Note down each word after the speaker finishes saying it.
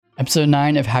Episode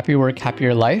 9 of Happy Work,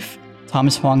 Happier Life.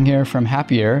 Thomas Huang here from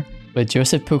Happier with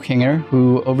Joseph Puchinger,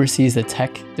 who oversees the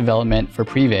tech development for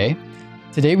Privé.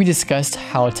 Today we discussed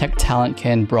how tech talent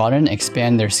can broaden and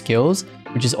expand their skills,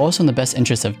 which is also in the best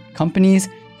interest of companies,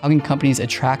 how can companies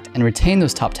attract and retain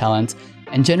those top talents,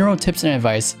 and general tips and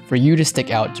advice for you to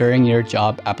stick out during your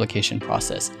job application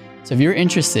process. So if you're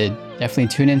interested, definitely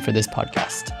tune in for this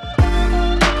podcast.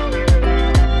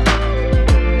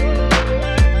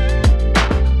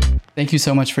 Thank you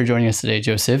so much for joining us today,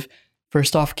 Joseph.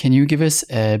 First off, can you give us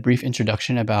a brief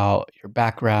introduction about your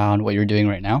background, what you're doing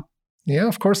right now? Yeah,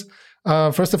 of course.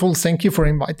 First of all, thank you for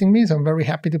inviting me. So I'm very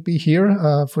happy to be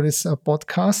here for this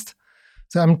podcast.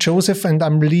 So I'm Joseph and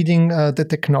I'm leading the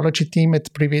technology team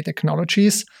at Privé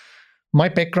Technologies. My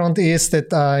background is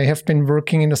that I have been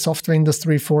working in the software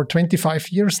industry for 25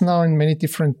 years now in many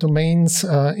different domains,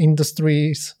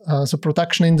 industries, so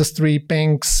production industry,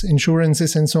 banks,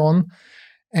 insurances, and so on.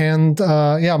 And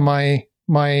my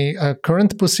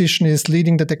current position is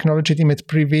leading the technology team at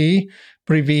Privé.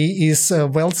 Privé is a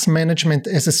wealth management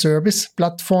as a service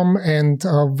platform, and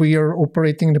we are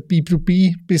operating the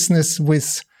B2B business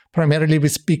primarily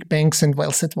with big banks and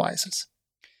wealth advisors.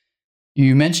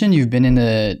 You mentioned you've been in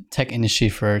the tech industry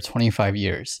for 25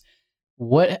 years.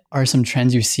 What are some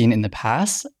trends you've seen in the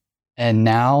past and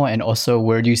now, and also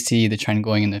where do you see the trend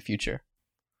going in the future?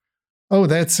 Oh,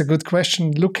 that's a good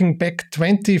question. Looking back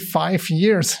 25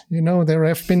 years, there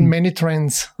have been many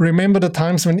trends. Remember the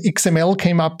times when XML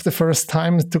came up the first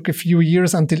time? It took a few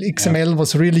years until XML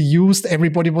was really used.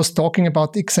 Everybody was talking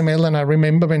about XML. And I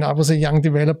remember when I was a young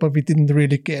developer, we didn't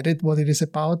really get it, what it is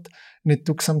about. And it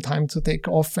took some time to take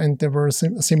off. And there were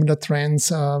similar trends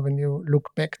when you look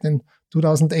back then.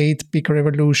 2008, big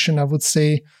revolution, I would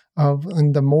say,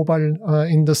 in the mobile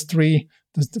industry.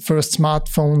 The first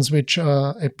smartphones which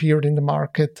appeared in the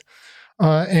market.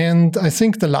 And I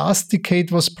think the last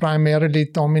decade was primarily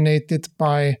dominated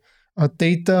by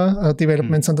data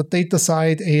developments on the data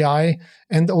side, AI,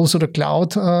 and also the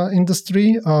cloud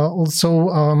industry.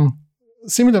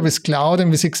 Similar with cloud and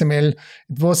with XML,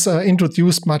 it was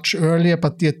introduced much earlier,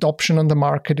 but the adoption on the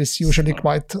market is usually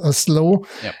quite slow.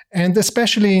 Yep. And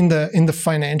especially in the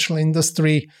financial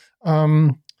industry,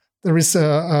 there is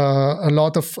a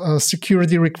lot of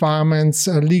security requirements,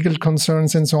 legal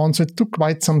concerns, and so on. So it took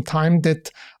quite some time that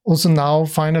also now,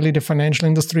 finally, the financial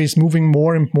industry is moving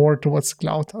more and more towards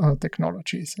cloud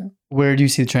technologies. Yeah. Where do you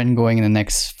see the trend going in the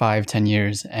next 5-10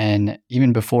 years? And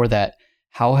even before that,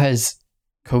 how has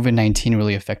COVID-19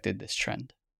 really affected this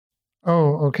trend?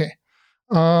 Oh, okay.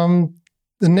 The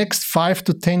next 5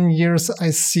 to 10 years, I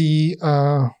see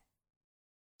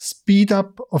speed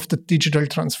up of the digital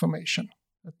transformation.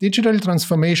 Digital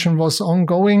transformation was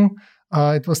ongoing.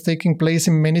 It was taking place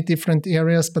in many different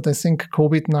areas, but I think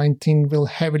COVID-19 will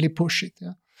heavily push it.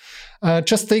 Yeah?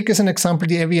 Just take as an example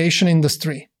the aviation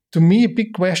industry. To me, a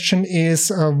big question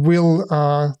is, will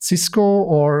Cisco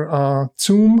or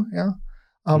Zoom,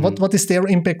 what is their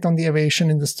impact on the aviation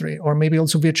industry? Or maybe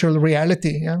also virtual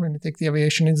reality, when you take the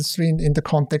aviation industry in the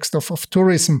context of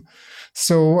tourism.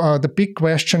 So the big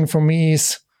question for me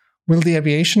is, will the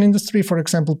aviation industry, for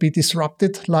example, be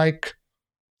disrupted like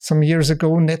some years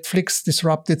ago Netflix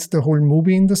disrupted the whole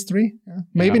movie industry?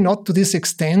 Maybe not to this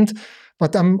extent,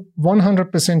 but I'm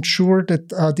 100% sure that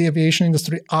the aviation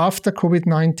industry after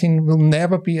COVID-19 will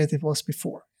never be as it was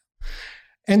before.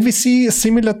 And we see a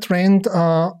similar trend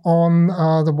on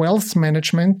the wealth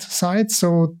management side.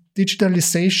 So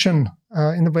digitalization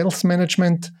in the wealth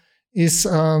management is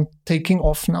taking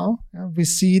off now. We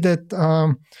see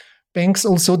that banks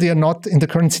also, they are not in the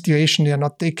current situation, they are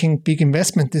not taking big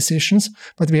investment decisions,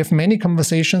 but we have many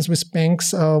conversations with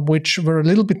banks which were a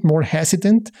little bit more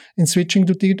hesitant in switching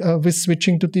to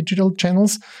digital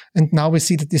channels. And now we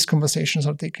see that these conversations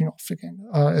are taking off again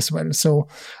as well. So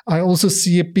I also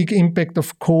see a big impact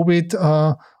of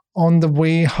COVID on the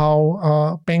way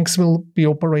how banks will be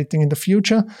operating in the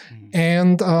future,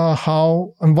 and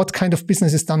what kind of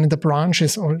business is done in the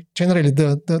branches, or generally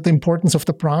the importance of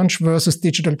the branch versus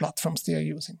digital platforms they are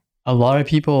using. A lot of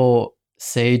people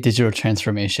say digital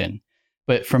transformation,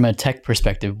 but from a tech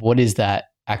perspective, what is that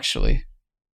actually?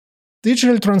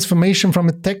 Digital transformation from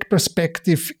a tech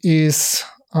perspective is,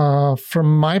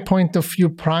 from my point of view,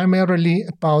 primarily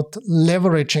about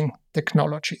leveraging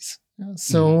technologies.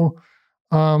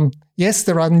 Yes,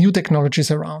 there are new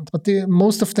technologies around, but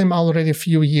most of them are already a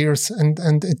few years,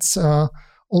 and it's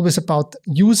always about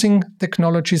using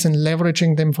technologies and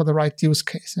leveraging them for the right use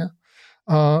case.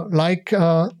 Like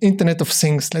Internet of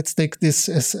Things, let's take this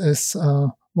as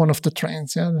one of the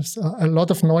trends. There's a lot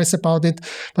of noise about it,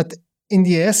 but in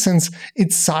the essence,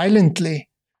 it silently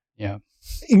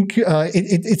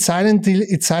it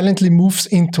silently moves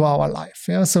into our life.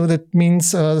 Yeah? So that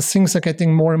means things are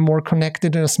getting more and more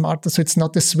connected and smarter. So it's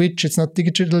not a switch. It's not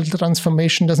digital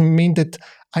transformation. Doesn't mean that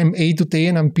I'm A today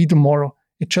and I'm B tomorrow.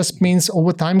 It just means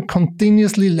over time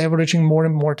continuously leveraging more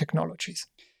and more technologies.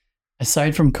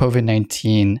 Aside from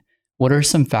COVID-19, what are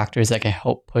some factors that can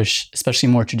help push, especially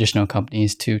more traditional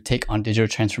companies, to take on digital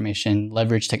transformation,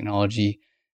 leverage technology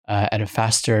at a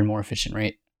faster and more efficient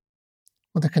rate?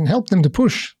 Well, that can help them to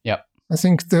push. Yep. I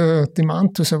think the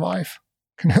demand to survive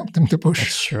can help them to push.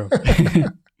 That's true.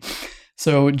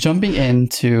 So jumping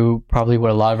into probably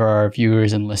what a lot of our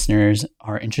viewers and listeners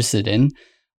are interested in,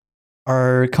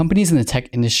 are companies in the tech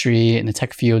industry, in the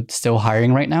tech field, still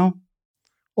hiring right now?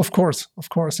 Of course,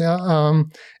 yeah.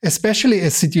 Especially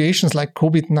as situations like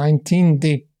COVID-19,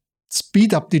 they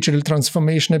speed up digital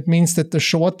transformation. It means that the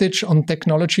shortage on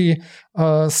technology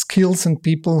skills and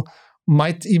people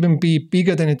might even be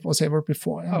bigger than it was ever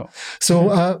before. Yeah? Oh.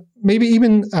 So maybe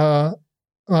even,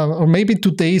 or maybe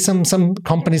today some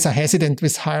companies are hesitant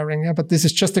with hiring, yeah? But this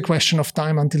is just a question of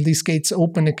time until these gates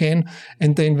open again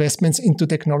and the investments into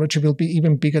technology will be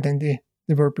even bigger than they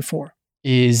were before.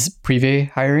 Is Privé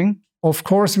hiring? Of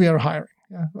course, we are hiring.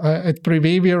 Yeah. At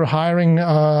Privé, we are hiring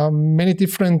for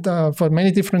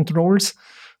many different roles.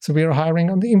 So we are hiring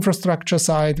on the infrastructure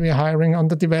side, we are hiring on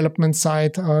the development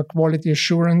side, quality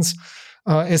assurance.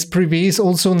 As Privé is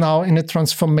also now in a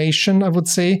transformation, I would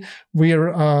say,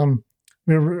 we're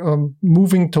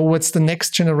moving towards the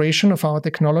next generation of our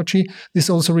technology. This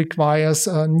also requires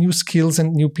new skills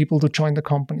and new people to join the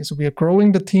company. So we are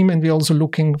growing the team and we're also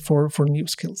looking for new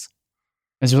skills.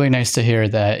 It's really nice to hear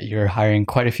that you're hiring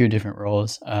quite a few different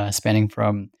roles, spanning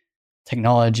from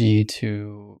technology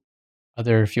to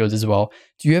other fields as well.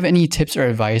 Do you have any tips or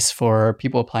advice for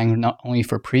people applying not only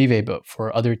for Privé, but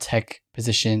for other tech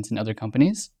positions in other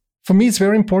companies? For me, it's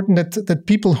very important that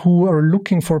people who are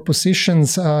looking for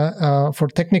positions for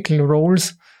technical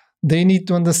roles, they need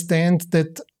to understand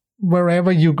that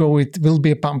wherever you go, it will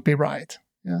be a bumpy ride.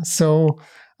 Yeah? So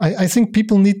I think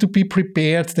people need to be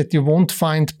prepared that you won't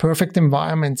find perfect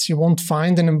environments. You won't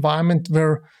find an environment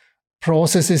where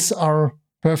processes are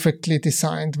perfectly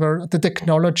designed, where the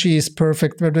technology is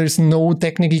perfect, where there is no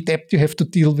technical debt you have to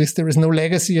deal with, there is no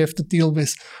legacy you have to deal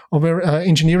with, or where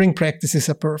engineering practices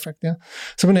are perfect. Yeah?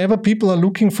 So whenever people are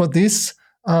looking for this,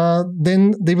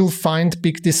 then they will find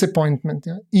big disappointment.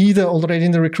 Yeah? Either already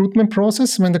in the recruitment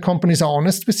process when the companies are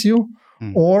honest with you,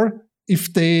 or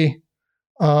if they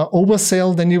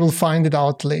oversell, then you will find it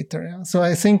out later. Yeah? So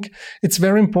I think it's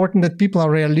very important that people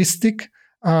are realistic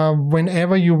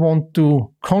whenever you want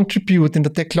to contribute in the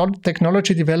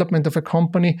technology development of a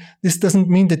company. This doesn't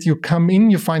mean that you come in,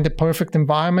 you find a perfect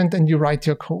environment and you write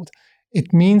your code.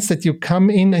 It means that you come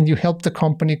in and you help the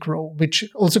company grow, which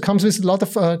also comes with a lot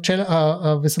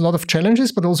of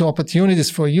challenges, but also opportunities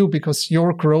for you because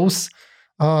your growth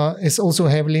is also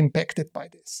heavily impacted by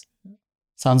this.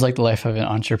 Sounds like the life of an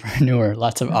entrepreneur,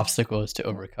 lots of obstacles to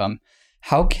overcome.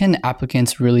 How can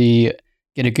applicants really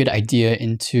get a good idea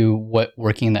into what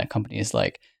working in that company is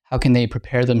like? How can they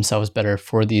prepare themselves better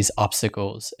for these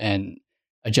obstacles and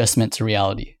adjustment to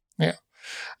reality? Yeah,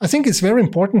 I think it's very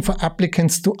important for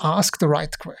applicants to ask the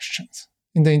right questions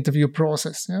in the interview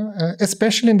process. Yeah?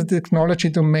 Especially in the technology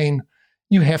domain,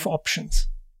 you have options.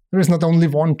 There is not only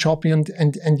one job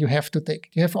and you have to take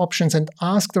it. You have options and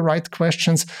ask the right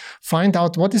questions. Find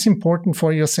out what is important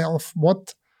for yourself.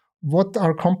 What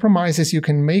are compromises you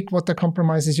can make? What are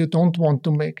compromises you don't want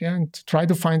to make? Yeah? And try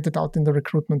to find it out in the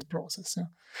recruitment process. Yeah?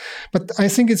 But I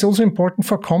think it's also important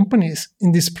for companies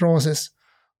in this process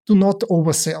to not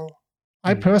oversell.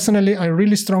 I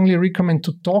really strongly recommend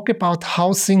to talk about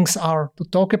how things are, to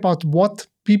talk about what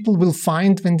people will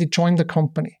find when they join the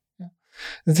company.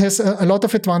 It has a lot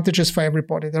of advantages for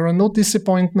everybody. There are no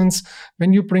disappointments.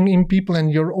 When you bring in people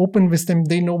and you're open with them,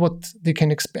 they know what they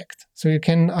can expect. So you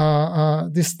can,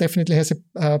 this definitely has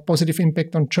a positive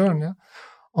impact on churn. Yeah?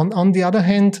 On the other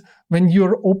hand, when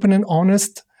you're open and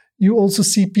honest, you also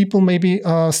see people maybe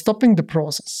stopping the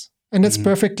process. And that's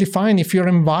perfectly fine. If your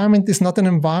environment is not an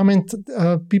environment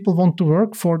people want to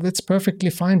work for, that's perfectly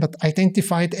fine. But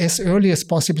identify it as early as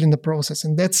possible in the process.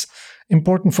 And that's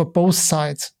important for both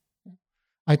sides.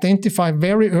 Identify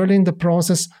very early in the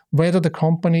process whether the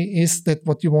company is that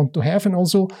what you want to have, and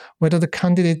also whether the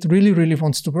candidate really, really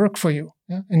wants to work for you,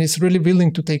 yeah? And is really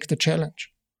willing to take the challenge.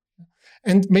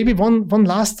 And maybe one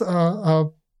last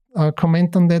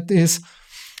comment on that is,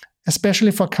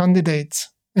 especially for candidates,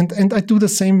 and I do the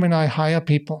same when I hire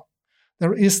people.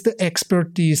 There is the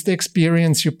expertise, the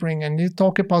experience you bring, and you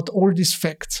talk about all these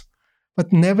facts,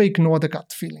 but never ignore the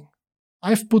gut feeling.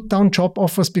 I've put down job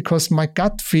offers because my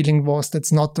gut feeling was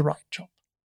that's not the right job.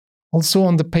 Also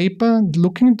on the paper,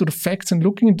 looking into the facts and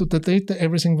looking into the data,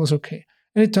 everything was okay.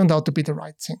 And it turned out to be the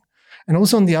right thing. And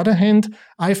also on the other hand,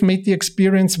 I've made the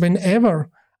experience whenever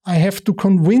I have to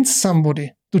convince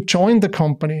somebody to join the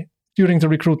company during the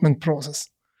recruitment process,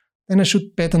 then I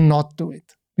should better not do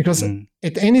it. Because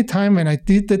at any time when I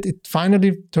did that, it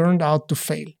finally turned out to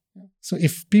fail. So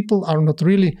if people are not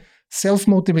really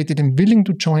self-motivated and willing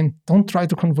to join, don't try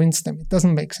to convince them. It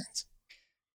doesn't make sense.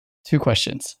 2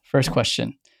 questions. First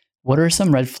question, what are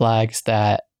some red flags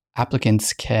that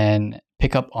applicants can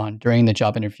pick up on during the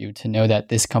job interview to know that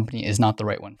this company is not the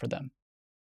right one for them?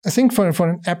 I think for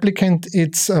an applicant,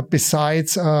 it's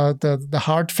besides the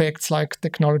hard facts like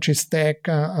technology stack,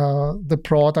 the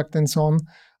product and so on,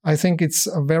 I think it's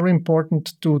very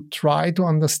important to try to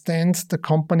understand the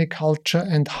company culture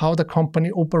and how the company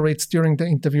operates during the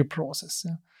interview process.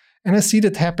 Yeah. And I see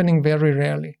that happening very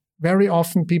rarely. Very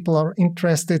often people are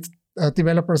interested,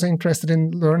 developers are interested in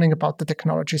learning about the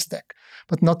technology stack,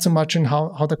 but not so much in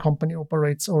how the company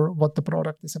operates or what the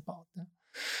product is about. Yeah.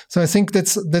 So I think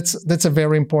that's a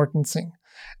very important thing.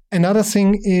 Another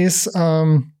thing is,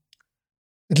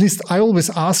 at least I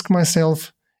always ask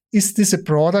myself, is this a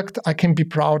product I can be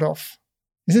proud of?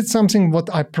 Is it something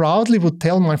what I proudly would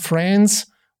tell my friends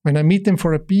when I meet them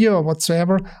for a beer or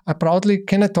whatsoever?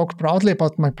 Can I talk proudly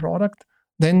about my product?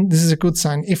 Then this is a good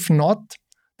sign. If not,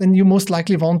 then you most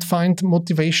likely won't find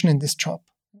motivation in this job.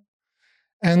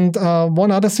 And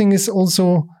one other thing is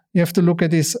also you have to look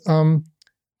at is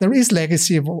there is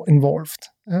legacy involved.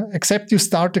 Except you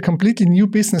start a completely new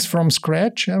business from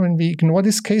scratch. When we ignore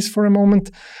this case for a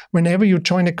moment, whenever you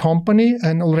join a company,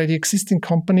 an already existing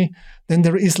company, then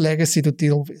there is legacy to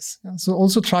deal with. So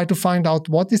also try to find out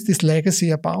what is this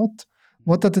legacy about?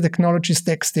 What are the technology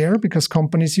stacks there? Because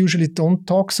companies usually don't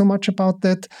talk so much about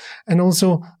that. And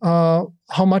also,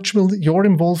 how much will your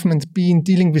involvement be in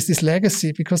dealing with this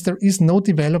legacy? Because there is no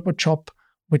developer job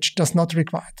which does not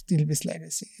require to deal with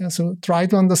legacy. So try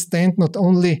to understand not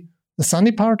only the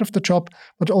sunny part of the job,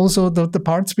 but also the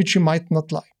parts which you might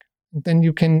not like. And then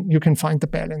you can find the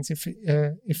balance if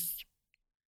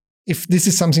this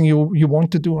is something you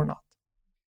want to do or not.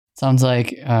 Sounds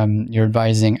like you're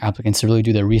advising applicants to really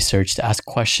do their research, to ask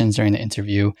questions during the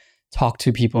interview, talk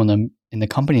to people in the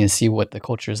company and see what the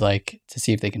culture is like to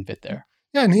see if they can fit there.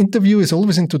 Yeah, an interview is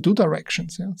always into 2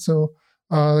 directions. Yeah, so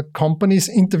companies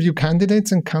interview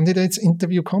candidates and candidates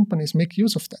interview companies. Make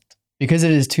use of that. Because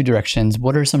it is 2 directions,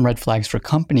 what are some red flags for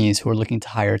companies who are looking to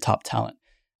hire top talent?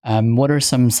 What are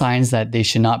some signs that they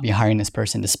should not be hiring this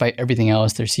person? Despite everything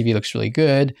else, their CV looks really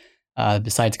good.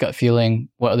 Besides gut feeling,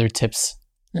 what other tips?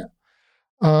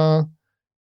 Yeah,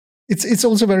 it's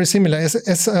also very similar.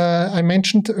 As I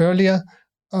mentioned earlier,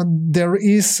 there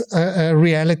is a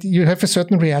reality. You have a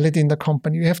certain reality in the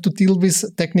company. You have to deal with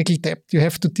technical debt. You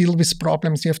have to deal with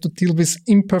problems. You have to deal with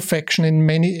imperfection in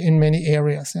many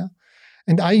areas. Yeah.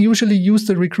 And I usually use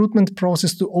the recruitment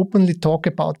process to openly talk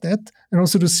about that and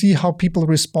also to see how people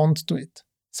respond to it.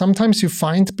 Sometimes you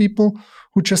find people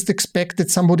who just expect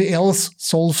that somebody else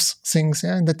solves things,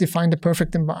 and that they find a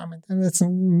perfect environment. And that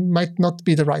might not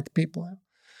be the right people.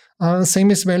 Same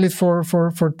is valid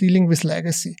for dealing with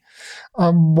legacy.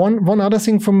 One other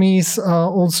thing for me is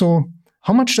also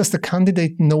how much does the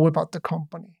candidate know about the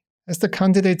company? Has the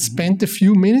candidate spent a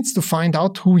few minutes to find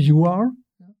out who you are?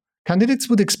 Candidates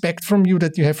would expect from you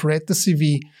that you have read the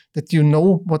CV, that you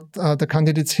know what the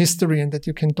candidate's history and that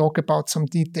you can talk about some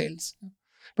details.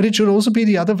 But it should also be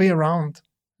the other way around.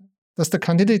 Does the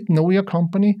candidate know your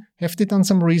company? Have they done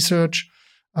some research?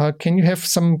 Can you have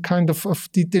some kind of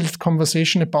detailed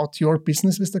conversation about your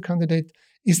business with the candidate?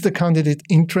 Is the candidate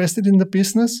interested in the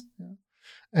business?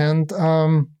 And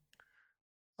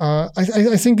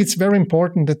I think it's very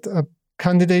important that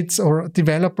candidates or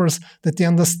developers, that they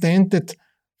understand that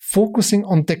focusing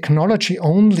on technology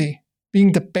only,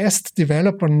 being the best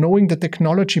developer, knowing the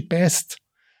technology best,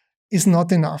 is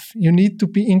not enough. You need to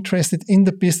be interested in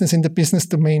the business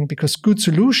domain, because good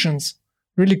solutions,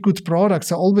 really good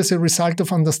products, are always a result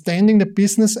of understanding the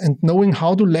business and knowing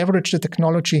how to leverage the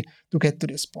technology to get to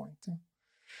this point.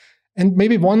 And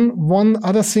maybe one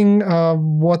other thing,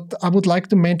 what I would like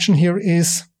to mention here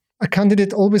is a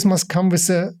candidate always must come with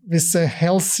a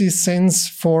healthy sense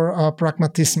for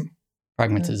pragmatism.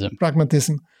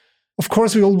 Pragmatism. Of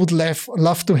course, we all would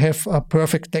love to have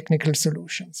perfect technical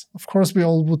solutions. Of course, we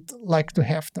all would like to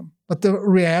have them. But the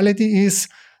reality is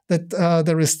that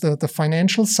there is the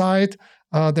financial side,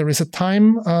 there is a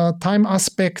time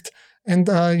aspect, and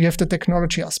you have the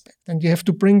technology aspect. And you have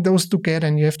to bring those together,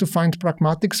 and you have to find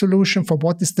pragmatic solution for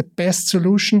what is the best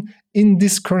solution in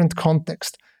this current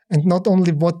context. and not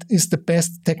only what is the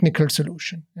best technical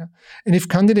solution. Yeah? And if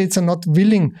candidates are not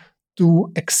willing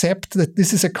to accept that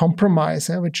this is a compromise,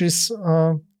 which is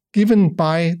given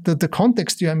by the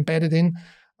context you're embedded in,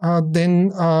 then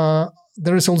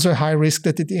there is also a high risk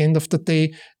that at the end of the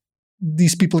day,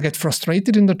 these people get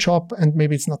frustrated in the job and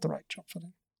maybe it's not the right job for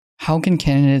them. How can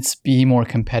candidates be more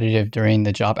competitive during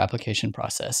the job application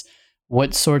process?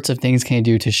 What sorts of things can you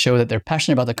do to show that they're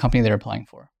passionate about the company they're applying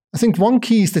for? I think one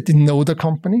key is that they know the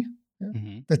company,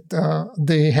 that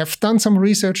they have done some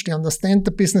research, they understand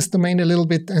the business domain a little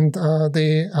bit, and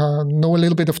they know a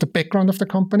little bit of the background of the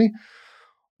company.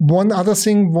 One other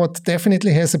thing, what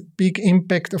definitely has a big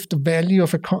impact of the value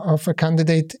of a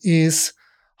candidate is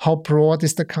how broad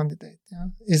is the candidate. Yeah?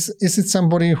 Is it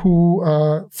somebody who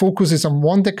focuses on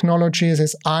one technology,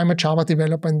 says, I'm a Java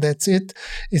developer and that's it?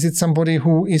 Is it somebody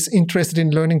who is interested in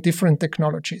learning different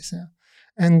technologies? Yeah?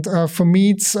 And for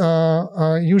me, it's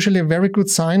usually a very good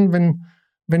sign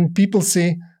when people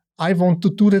say, I want to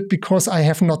do that because I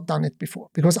have not done it before,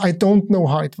 because I don't know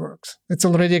how it works. It's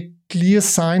already a clear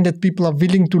sign that people are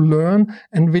willing to learn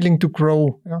and willing to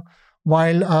grow. Yeah?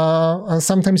 While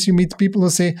sometimes you meet people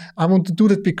who say, I want to do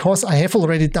that because I have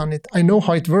already done it. I know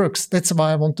how it works. That's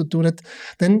why I want to do that.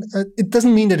 Then it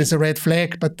doesn't mean that it's a red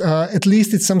flag, but at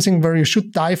least it's something where you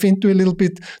should dive into a little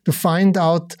bit to find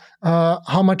out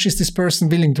how much is this person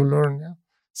willing to learn. Yeah?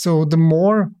 So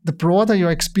the broader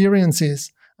your experience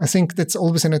is, I think that's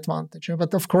always an advantage. Yeah?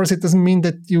 But of course, it doesn't mean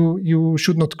that you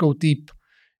should not go deep.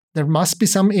 There must be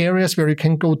some areas where you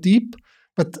can go deep,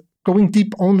 but going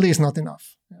deep only is not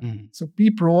enough. Yeah. Mm-hmm. So be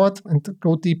broad and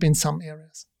go deep in some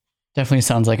areas. Definitely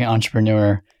sounds like an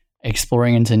entrepreneur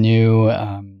exploring into new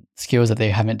skills that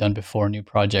they haven't done before, new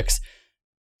projects.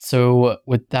 So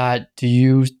with that, do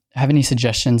you have any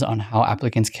suggestions on how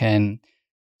applicants can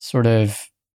sort of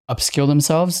upskill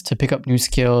themselves to pick up new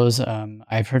skills?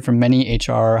 I've heard from many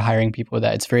HR hiring people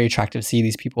that it's very attractive to see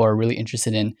these people are really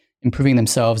interested in improving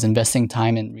themselves, investing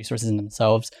time and resources in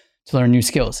themselves to learn new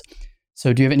skills.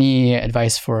 So do you have any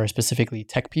advice for specifically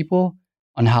tech people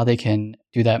on how they can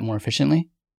do that more efficiently?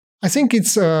 I think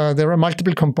there are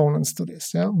multiple components to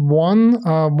this. Yeah?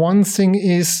 One thing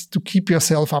is to keep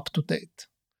yourself up to date.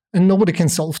 And nobody can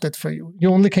solve that for you. You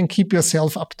only can keep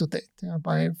yourself up to date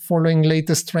by following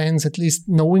latest trends, at least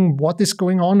knowing what is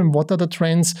going on and what are the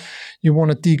trends you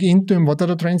want to dig into and what are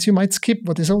the trends you might skip,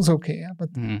 what is also okay. Yeah? But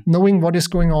knowing what is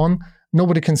going on,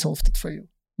 nobody can solve that for you.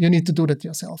 You need to do that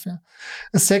yourself. Yeah.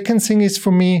 A second thing is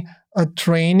for me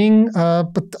training,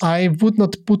 but I would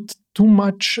not put too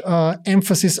much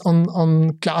emphasis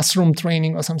on classroom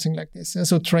training or something like this. Yeah.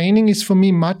 So training is for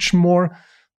me much more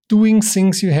doing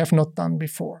things you have not done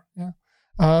before.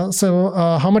 Yeah. So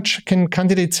how much can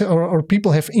candidates or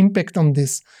people have impact on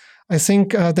this? I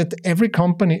think that every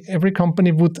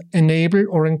company would enable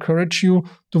or encourage you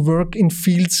to work in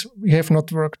fields you have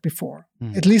not worked before.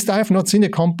 At least I have not seen a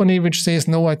company which says,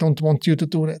 no, I don't want you to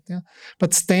do that. Yeah?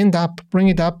 But stand up, bring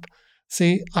it up,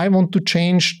 say, I want to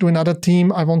change to another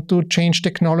team, I want to change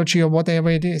technology or whatever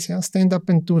it is. Yeah? Stand up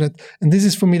and do that. And this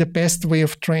is for me the best way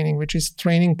of training, which is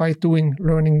training by doing,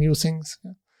 learning new things.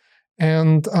 Yeah?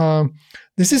 And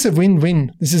this is a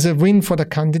win-win. This is a win for the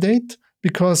candidate,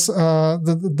 because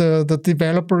the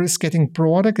developer is getting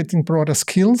broader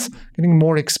skills, getting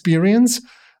more experience.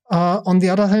 On the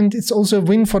other hand, it's also a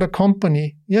win for the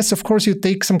company. Yes, of course, you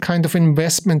take some kind of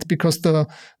investment because the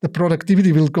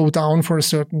productivity will go down for a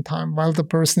certain time while the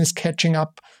person is catching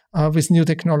up with new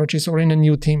technologies or in a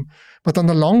new team. But on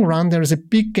the long run, there is a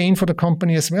big gain for the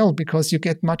company as well, because you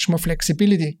get much more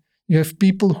flexibility. You have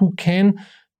people who can,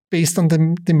 based on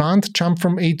the demand, jump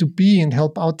from A to B and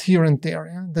help out here and there.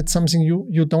 Yeah? That's something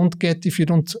you don't get if you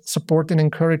don't support and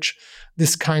encourage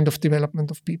this kind of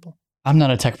development of people. I'm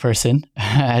not a tech person,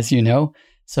 as you know,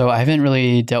 so I haven't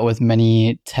really dealt with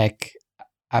many tech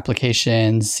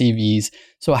applications, CVs.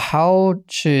 So how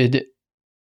should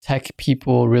tech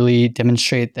people really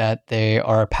demonstrate that they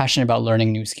are passionate about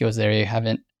learning new skills they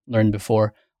haven't learned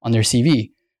before on their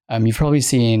CV? You've probably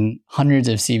seen hundreds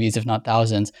of CVs, if not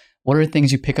thousands. What are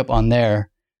things you pick up on there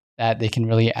that they can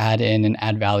really add in and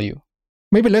add value?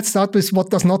 Maybe let's start with what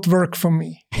does not work for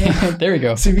me. There we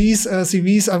go.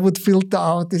 CVs I would filter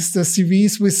out is the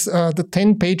CVs with the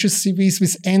 10 pages CVs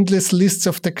with endless lists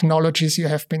of technologies you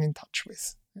have been in touch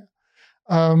with.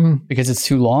 Because it's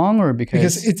too long, or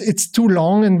because it's too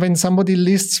long, and when somebody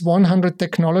lists 100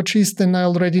 technologies, then I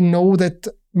already know that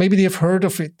maybe they have heard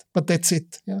of it, but that's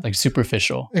it. Yeah? Like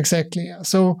superficial. Exactly. Yeah.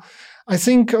 So I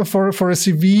think for a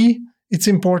CV, it's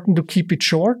important to keep it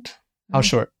short. How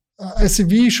short? a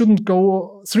CV shouldn't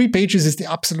go 3 pages is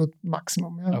the absolute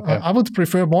maximum. Yeah? Okay. I would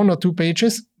prefer 1 or 2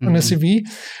 pages on a CV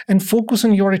and focus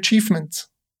on your achievements.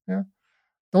 Yeah.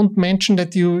 Don't mention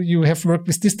that you have worked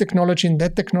with this technology and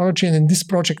that technology and in this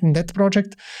project and that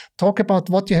project. Talk about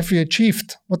what you have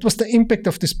achieved. What was the impact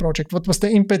of this project? What was the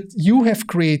impact you have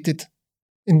created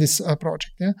in this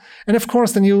project? Yeah? And of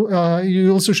course, then you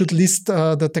also should list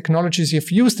the technologies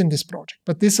you've used in this project.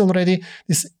 But this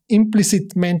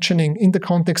implicit mentioning in the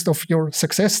context of your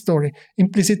success story,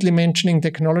 implicitly mentioning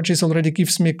technologies already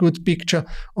gives me a good picture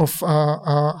of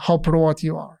how broad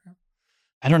you are.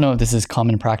 I don't know if this is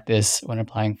common practice when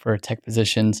applying for tech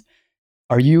positions.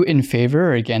 Are you in favor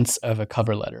or against of a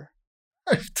cover letter?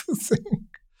 I have to think.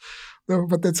 No,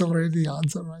 but that's already the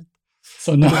answer, right?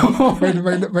 So no.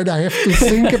 when I have to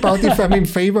think about if I'm in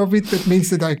favor of it, that means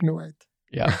that I ignore it.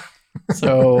 Yeah.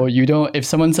 So you don't, if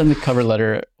someone sends a cover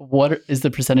letter, what is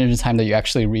the percentage of time that you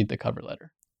actually read the cover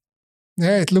letter?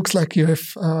 Yeah, it looks like you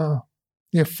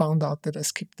have found out that I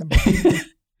skipped them.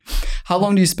 How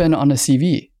long do you spend on a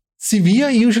CV? CV I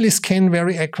usually scan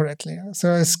very accurately.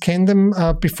 So I scan them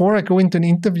before I go into an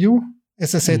interview.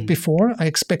 As I said before, I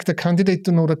expect the candidate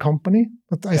to know the company,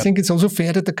 but I think it's also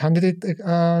fair that the candidate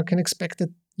can expect that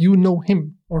you know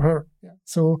him or her. Yeah.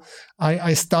 So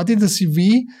I study the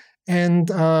CV, and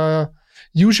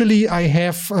usually I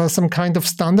have some kind of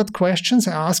standard questions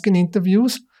I ask in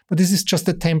interviews, but this is just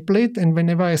a template. And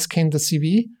whenever I scan the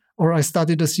CV or I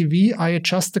study the CV, I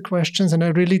adjust the questions and I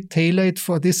really tailor it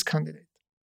for this candidate.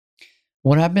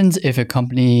 What happens if a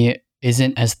company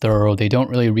isn't as thorough? They don't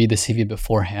really read the CV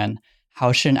beforehand.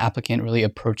 How should an applicant really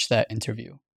approach that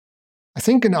interview? I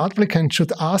think an applicant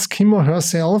should ask him or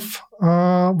herself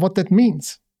what that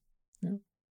means. Yeah.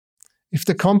 If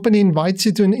the company invites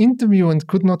you to an interview and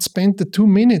could not spend the 2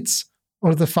 minutes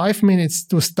or the 5 minutes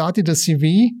to study the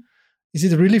CV, is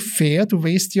it really fair to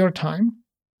waste your time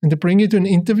and to bring you to an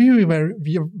interview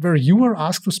where you are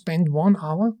asked to spend 1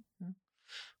 hour?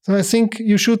 So I think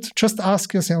you should just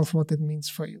ask yourself what it means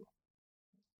for you.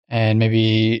 And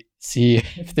maybe see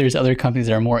if there's other companies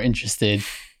that are more interested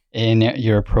in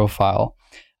your profile.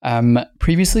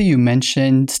 Previously, you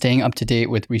mentioned staying up to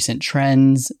date with recent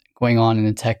trends going on in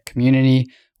the tech community.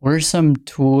 What are some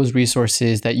tools,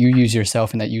 resources that you use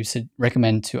yourself and that you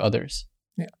recommend to others?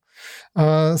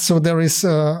 Yeah. So there is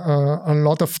a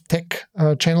lot of tech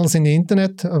channels in the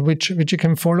internet which you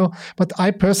can follow. But I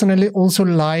personally also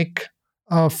like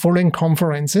following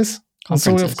conferences.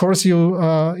 So of course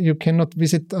you cannot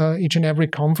visit each and every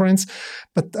conference,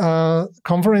 but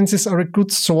conferences are a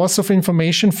good source of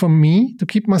information for me to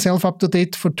keep myself up to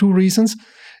date for 2 reasons.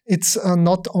 It's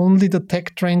not only the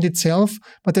tech trend itself,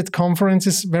 but at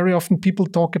conferences very often people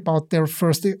talk about their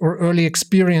first or early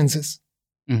experiences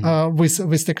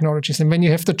with technologies. And when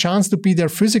you have the chance to be there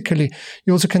physically,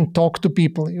 you also can talk to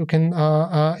people. You can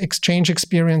exchange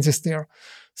experiences there.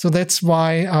 So that's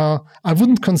why I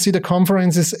wouldn't consider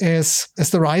conferences as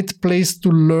the right place to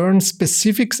learn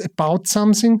specifics about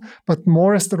something, but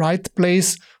more as the right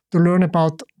place to learn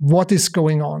about what is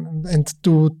going on and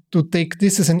to take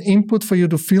this as an input for you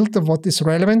to filter what is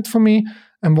relevant for me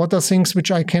and what are things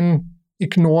which I can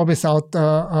ignore without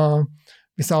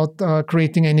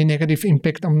creating any negative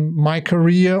impact on my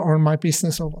career or my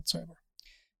business or whatsoever.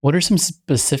 What are some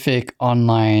specific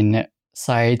online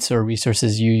sites or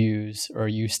resources you use or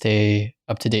you stay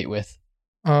up to date with?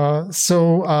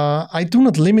 So I do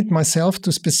not limit myself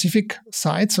to specific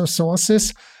sites or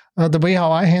sources. The way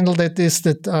how I handle that is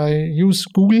that I use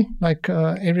Google like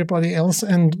everybody else,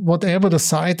 and whatever the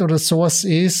site or the source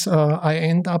is, I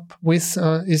end up with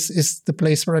is the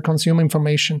place where I consume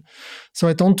information. So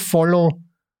I don't follow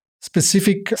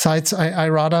specific sites. I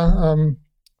rather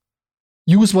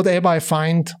use whatever I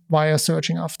find via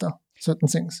searching after certain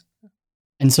things.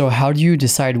 And so how do you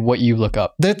decide what you look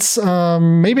up? That's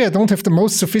maybe I don't have the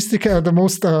most sophisticated, the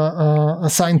most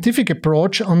scientific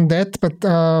approach on that. But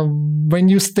when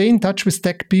you stay in touch with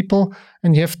tech people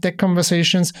and you have tech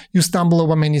conversations, you stumble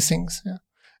over many things. Yeah.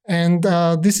 And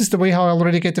this is the way how I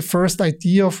already get the first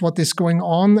idea of what is going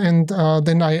on. And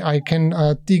then I can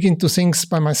dig into things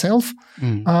by myself.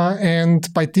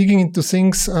 And by digging into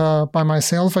things by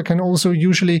myself, I can also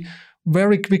usually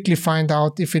very quickly find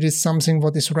out if it is something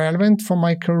what is relevant for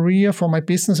my career, for my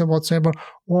business or whatsoever,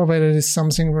 or whether it is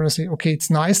something where I say, okay, it's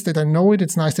nice that I know it,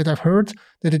 it's nice that I've heard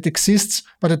that it exists,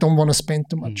 but I don't want to spend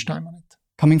too much time on it.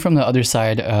 Coming from the other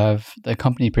side of the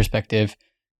company perspective,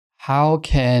 how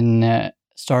can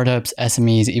startups,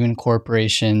 SMEs, even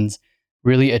corporations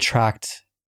really attract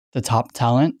the top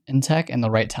talent in tech and the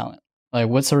right talent? Like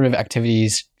what sort of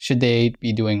activities should they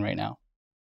be doing right now?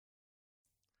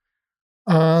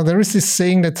 There is this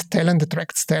saying that talent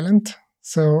attracts talent.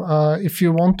 So if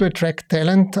you want to attract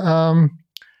talent,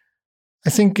 I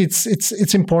think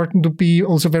it's important to be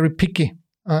also very picky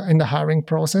in the hiring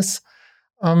process.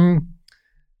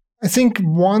 I think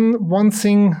one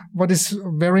thing what is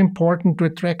very important to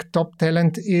attract top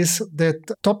talent is that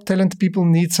top talent people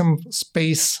need some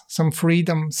space, some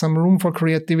freedom, some room for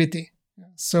creativity.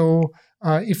 So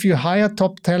if you hire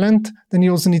top talent, then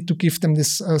you also need to give them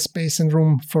this space and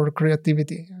room for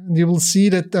creativity. And you will see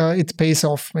that it pays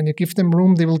off. When you give them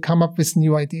room, they will come up with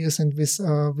new ideas and with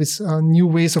new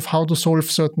ways of how to solve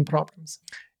certain problems.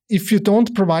 If you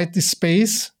don't provide this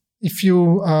space, if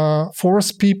you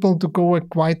force people to go a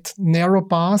quite narrow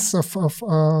path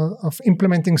of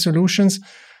implementing solutions,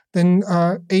 then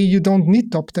A, you don't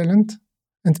need top talent,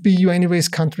 and B, you anyways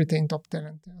can't retain top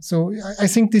talent. So I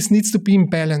think this needs to be in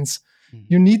balance.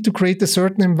 You need to create a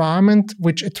certain environment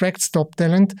which attracts top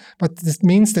talent, but this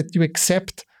means that you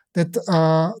accept that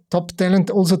top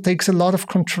talent also takes a lot of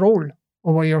control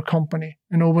over your company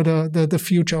and over the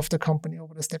future of the company,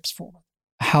 over the steps forward.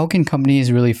 How can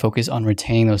companies really focus on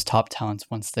retaining those top talents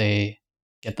once they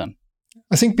get them?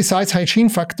 I think besides hygiene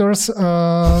factors,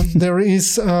 there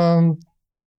is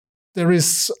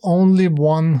only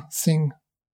one thing,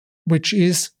 which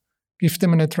is give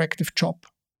them an attractive job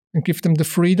and give them the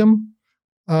freedom.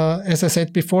 As I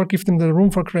said before, give them the room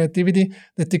for creativity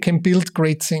that they can build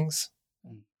great things.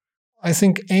 I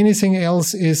think anything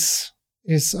else is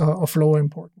of lower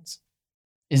importance.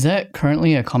 Is that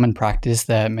currently a common practice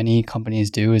that many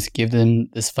companies do, is give them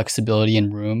this flexibility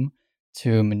and room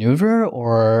to maneuver,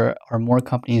 or are more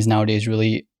companies nowadays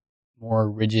really more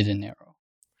rigid and narrow?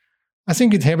 I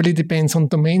think it heavily depends on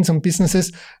domains, on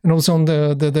businesses, and also on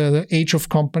the age of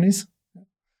companies.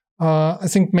 I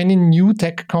think many new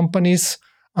tech companies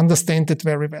understand it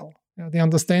very well. They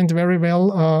understand very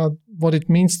well what it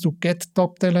means to get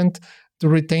top talent, to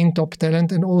retain top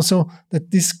talent, and also that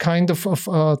this kind of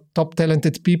top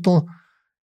talented people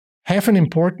have an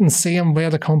important say on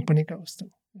where the company goes to.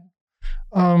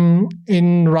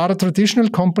 In rather traditional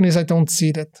companies, I don't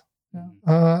see that.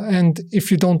 And if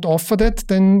you don't offer that,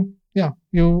 then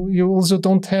you also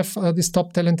don't have these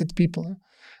top talented people.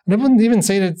 And I wouldn't even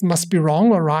say that it must be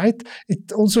wrong or right.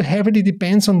 It also heavily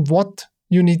depends on what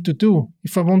you need to do.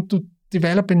 If I want to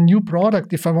develop a new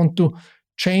product, if I want to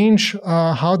change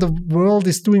how the world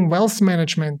is doing wealth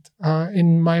management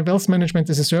in my wealth management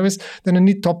as a service, then I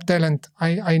need top talent.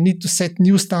 I need to set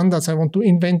new standards. I want to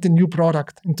invent a new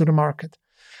product into the market.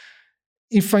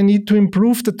 If I need to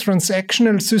improve the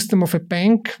transactional system of a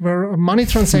bank where money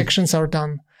transactions are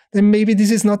done, then maybe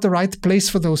this is not the right place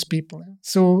for those people.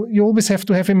 So you always have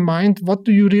to have in mind, what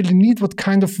do you really need? What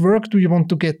kind of work do you want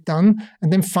to get done?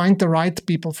 And then find the right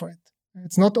people for it.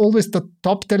 It's not always the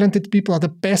top talented people are the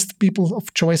best people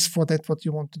of choice for that, what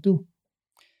you want to do.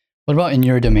 What about in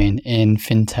your domain, in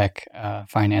fintech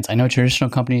finance? I know traditional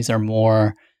companies are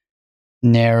more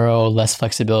narrow, less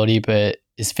flexibility, but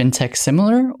is fintech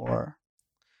similar, or?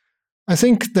 I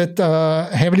think that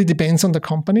heavily depends on the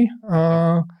company.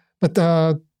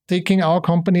 But taking our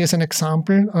company as an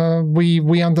example,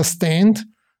 we understand,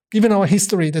 given our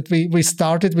history, that we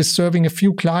started with serving a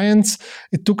few clients.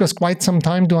 It took us quite some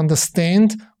time to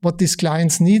understand what these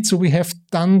clients need. So we have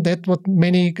done that, what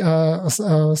many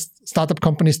startup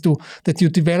companies do, that you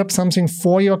develop something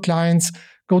for your clients,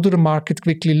 go to the market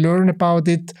quickly, learn about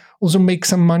it, also make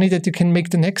some money that you can make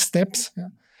the next steps. Yeah.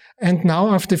 And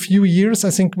now, after a few years,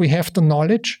 I think we have the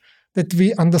knowledge that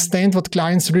we understand what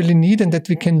clients really need and that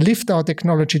we can lift our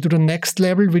technology to the next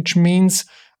level, which means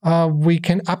we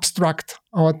can abstract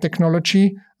our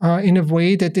technology in a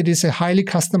way that it is a highly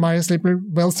customizable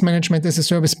wealth management as a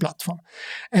service platform.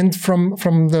 And from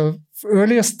the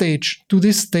earlier stage to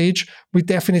this stage, we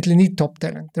definitely need top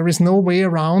talent. There is no way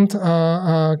around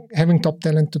having top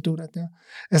talent to do that. Yeah?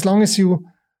 As long as you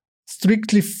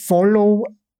strictly follow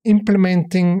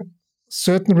implementing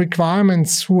certain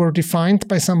requirements who are defined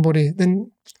by somebody,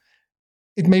 then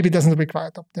it maybe doesn't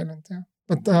require top talent. Yeah?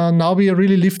 But now we are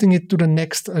really lifting it to the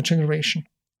next generation.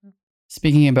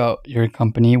 Speaking about your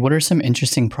company, what are some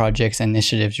interesting projects and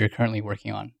initiatives you're currently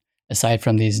working on, aside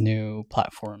from these new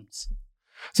platforms?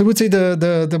 So I would say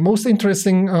the most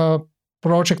interesting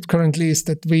project currently is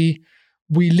that we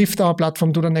lift our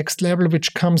platform to the next level,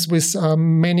 which comes with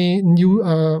many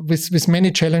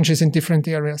challenges in different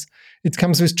areas. It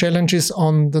comes with challenges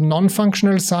on the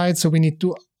non-functional side, so we need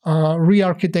to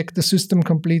re-architect the system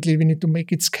completely. We need to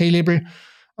make it scalable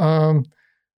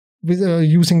with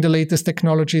using the latest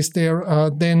technologies there.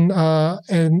 Then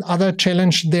another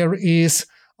challenge there is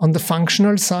on the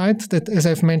functional side, that, as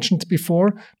I've mentioned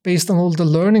before, based on all the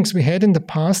learnings we had in the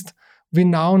past, we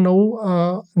now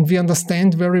know and we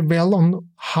understand very well on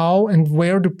how and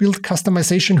where to build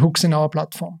customization hooks in our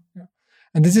platform. Yeah.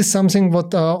 And this is something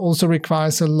what also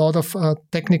requires a lot of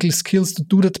technical skills to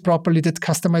do that properly, that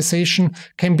customization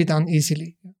can be done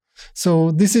easily.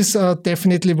 So this is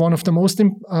definitely one of the most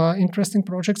interesting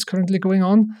projects currently going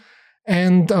on.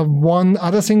 And one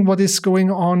other thing what is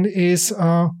going on is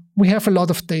we have a lot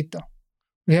of data.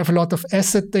 We have a lot of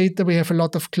asset data. We have a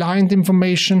lot of client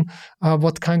information,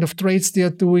 what kind of trades they are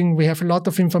doing. We have a lot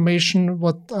of information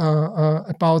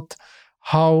about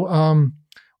how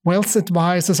wealth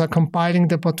advisors are compiling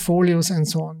their portfolios and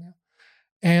so on.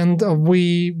 And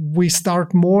we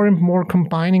start more and more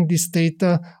combining this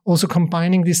data, also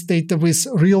combining this data with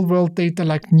real world data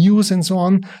like news and so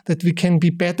on, that we can be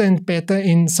better and better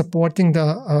in supporting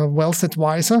the wealth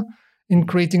advisor in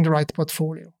creating the right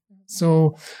portfolio.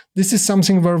 So this is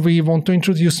something where we want to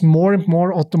introduce more and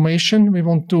more automation. We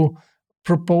want to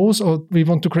propose, or we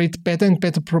want to create better and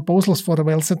better proposals for the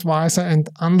wealth advisor and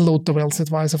unload the wealth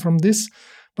advisor from this.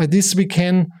 By this, we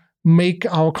can make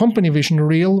our company vision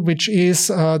real, which is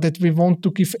that we want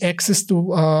to give access to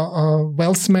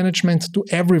wealth management to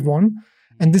everyone.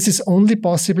 And this is only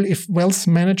possible if wealth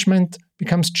management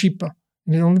becomes cheaper.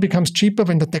 And it only becomes cheaper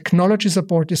when the technology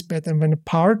support is better, and when a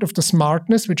part of the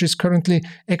smartness, which is currently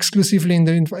exclusively in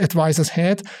the advisor's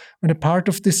head, when a part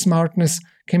of this smartness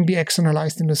can be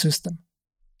externalized in the system.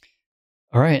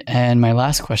 All right. And my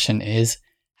last question is,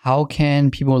 how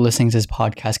can people listening to this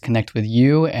podcast connect with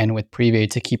you and with Prive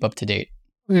to keep up to date?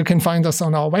 You can find us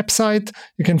on our website.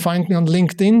 You can find me on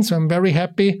LinkedIn. So I'm very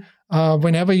happy.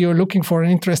 Whenever you're looking for an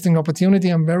interesting opportunity,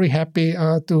 I'm very happy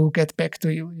to get back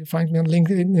to you. You find me on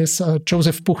LinkedIn as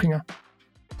Joseph Puchinger.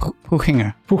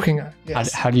 Puchinger? Puchinger,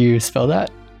 yes. How do you spell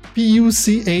that?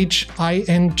 Puchinger.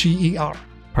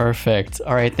 Perfect.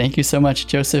 All right. Thank you so much,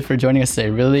 Joseph, for joining us today.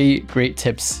 Really great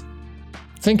tips.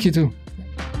 Thank you too.